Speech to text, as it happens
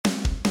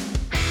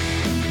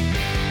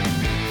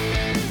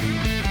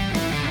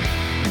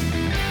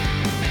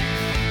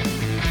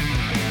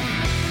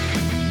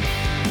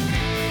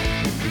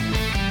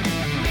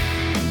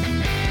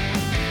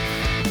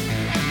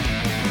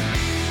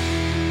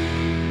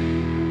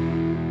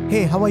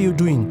Hey, how are you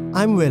doing?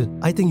 I'm well.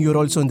 I think you're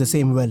also in the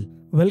same well.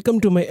 Welcome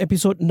to my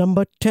episode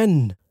number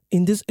 10.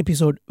 In this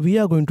episode, we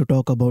are going to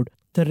talk about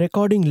the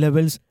recording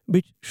levels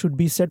which should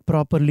be set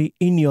properly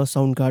in your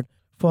sound card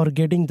for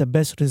getting the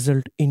best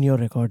result in your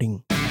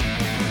recording.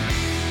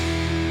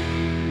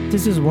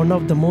 This is one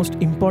of the most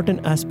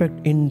important aspects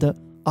in the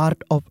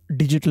art of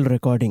digital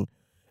recording.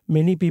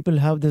 Many people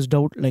have this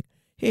doubt like,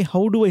 hey,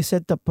 how do I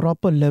set the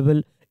proper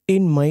level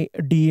in my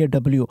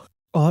DAW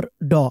or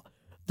DAW?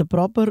 The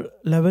proper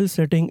level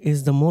setting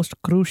is the most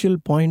crucial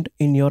point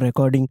in your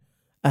recording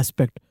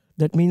aspect.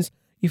 That means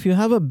if you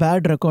have a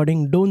bad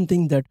recording, don't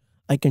think that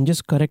I can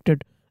just correct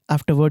it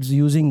afterwards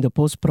using the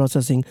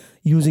post-processing,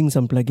 using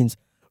some plugins.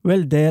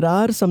 Well, there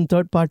are some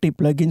third-party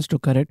plugins to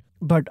correct,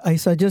 but I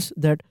suggest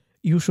that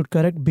you should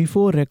correct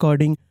before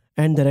recording,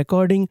 and the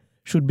recording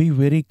should be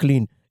very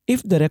clean.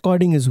 If the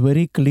recording is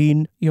very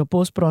clean, your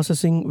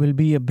post-processing will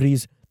be a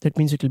breeze. That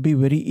means it will be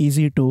very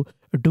easy to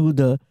do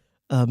the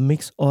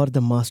mix or the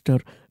master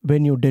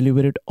when you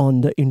deliver it on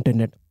the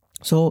internet.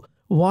 So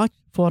watch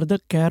for the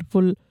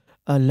careful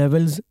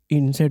levels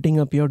in setting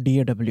up your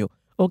DAW.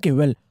 Okay,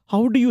 well,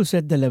 how do you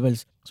set the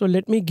levels? So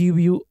let me give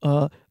you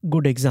a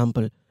good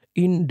example.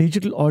 In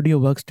digital audio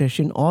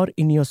workstation or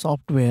in your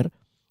software,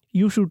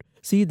 you should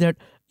see that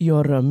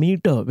your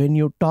meter, when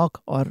you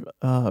talk or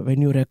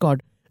when you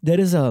record, there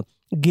is a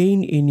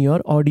gain in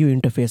your audio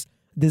interface.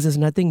 This is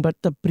nothing but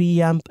the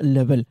preamp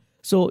level.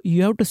 So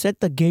you have to set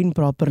the gain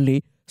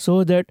properly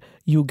so that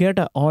you get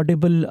an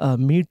audible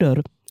meter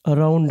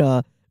around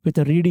with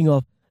a reading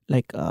of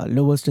like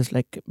lowest is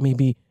like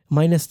maybe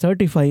minus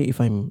 35 if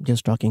I'm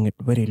just talking it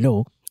very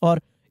low, or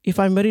if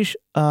I'm very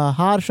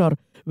harsh or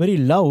very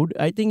loud,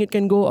 I think it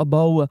can go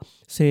above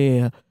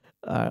say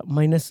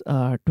minus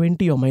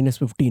 20 or minus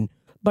 15.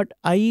 But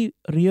I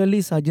really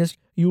suggest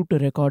you to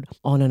record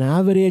on an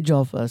average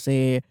of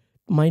say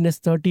minus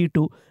 30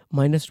 to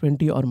minus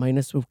 20 or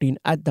minus 15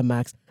 at the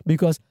max,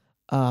 because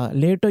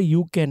later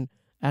you can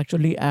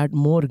actually add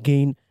more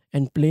gain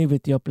and play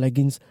with your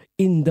plugins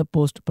in the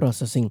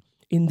post-processing.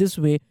 In this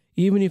way,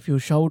 even if you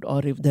shout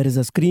or if there is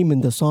a scream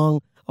in the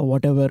song or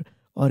whatever,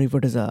 or if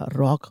it is a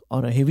rock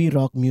or a heavy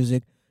rock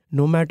music,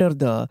 no matter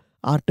the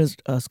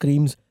artist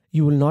screams,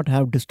 you will not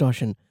have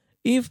distortion.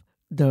 If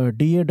the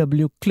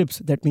DAW clips,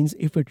 that means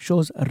if it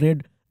shows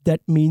red,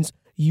 that means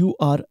you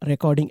are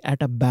recording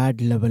at a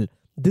bad level.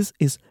 This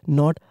is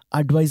not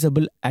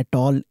advisable at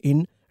all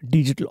in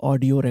digital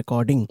audio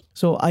recording.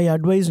 So I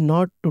advise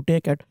not to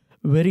take at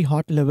very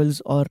hot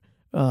levels or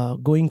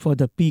going for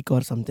the peak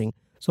or something.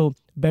 So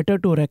better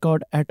to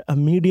record at a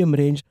medium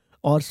range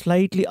or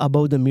slightly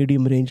above the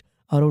medium range,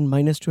 around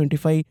minus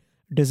 25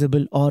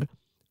 decibel or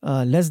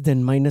less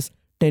than minus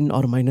 10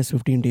 or minus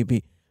 15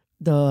 dB.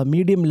 The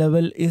medium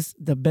level is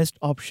the best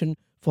option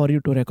for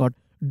you to record.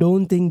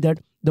 Don't think that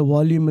the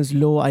volume is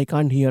low, I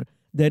can't hear.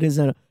 There is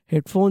a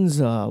headphones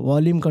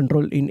volume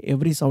control in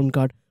every sound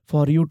card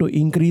for you to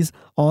increase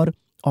or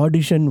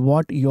audition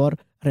what you're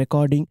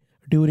recording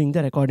during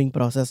the recording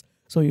process.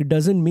 So it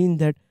doesn't mean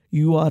that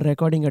you are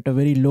recording at a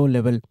very low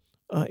level.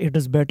 It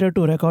is better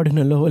to record in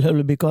a low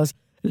level because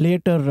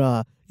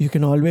later you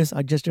can always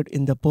adjust it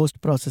in the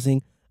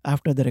post-processing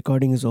after the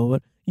recording is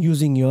over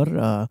using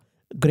your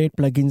great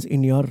plugins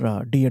in your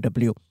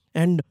DAW.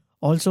 And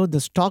also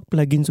the stock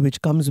plugins which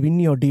comes in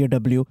your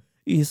DAW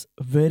is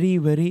very,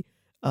 very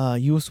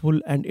useful,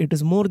 and it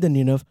is more than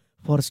enough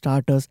for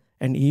starters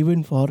and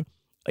even for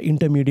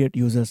intermediate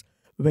users.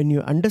 When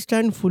you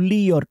understand fully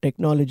your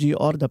technology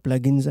or the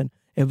plugins and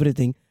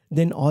everything,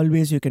 then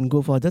always you can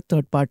go for the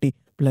third-party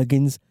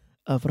plugins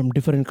from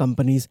different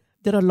companies.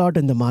 There are a lot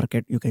in the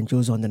market you can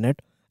choose on the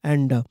net,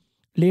 and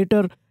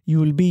later you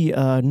will be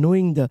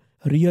knowing the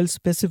real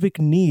specific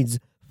needs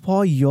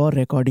for your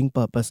recording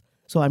purpose.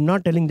 So I'm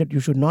not telling that you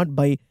should not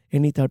buy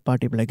any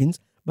third-party plugins,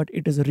 but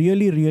it is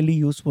really, really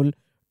useful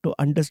to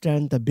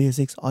understand the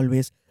basics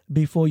always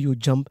before you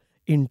jump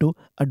into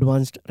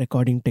advanced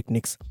recording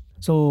techniques.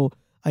 So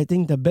I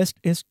think the best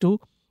is to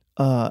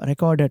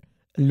record at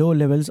low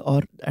levels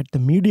or at the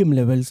medium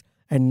levels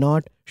and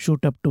not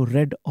shoot up to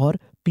red or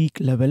peak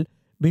level,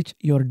 which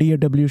your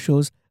DAW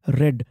shows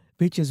red,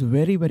 which is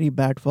very, very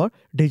bad for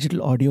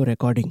digital audio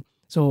recording.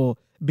 So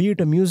be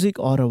it a music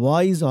or a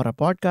voice or a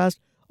podcast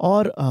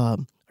or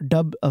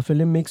dub, a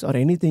film mix or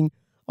anything,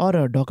 or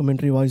a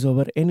documentary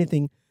voiceover,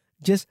 anything,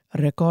 just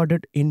record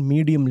it in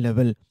medium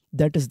level.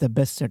 That is the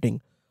best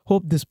setting.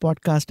 Hope this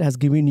podcast has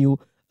given you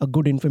a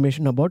good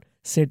information about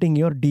setting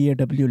your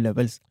DAW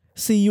levels.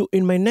 See you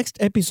in my next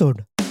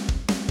episode.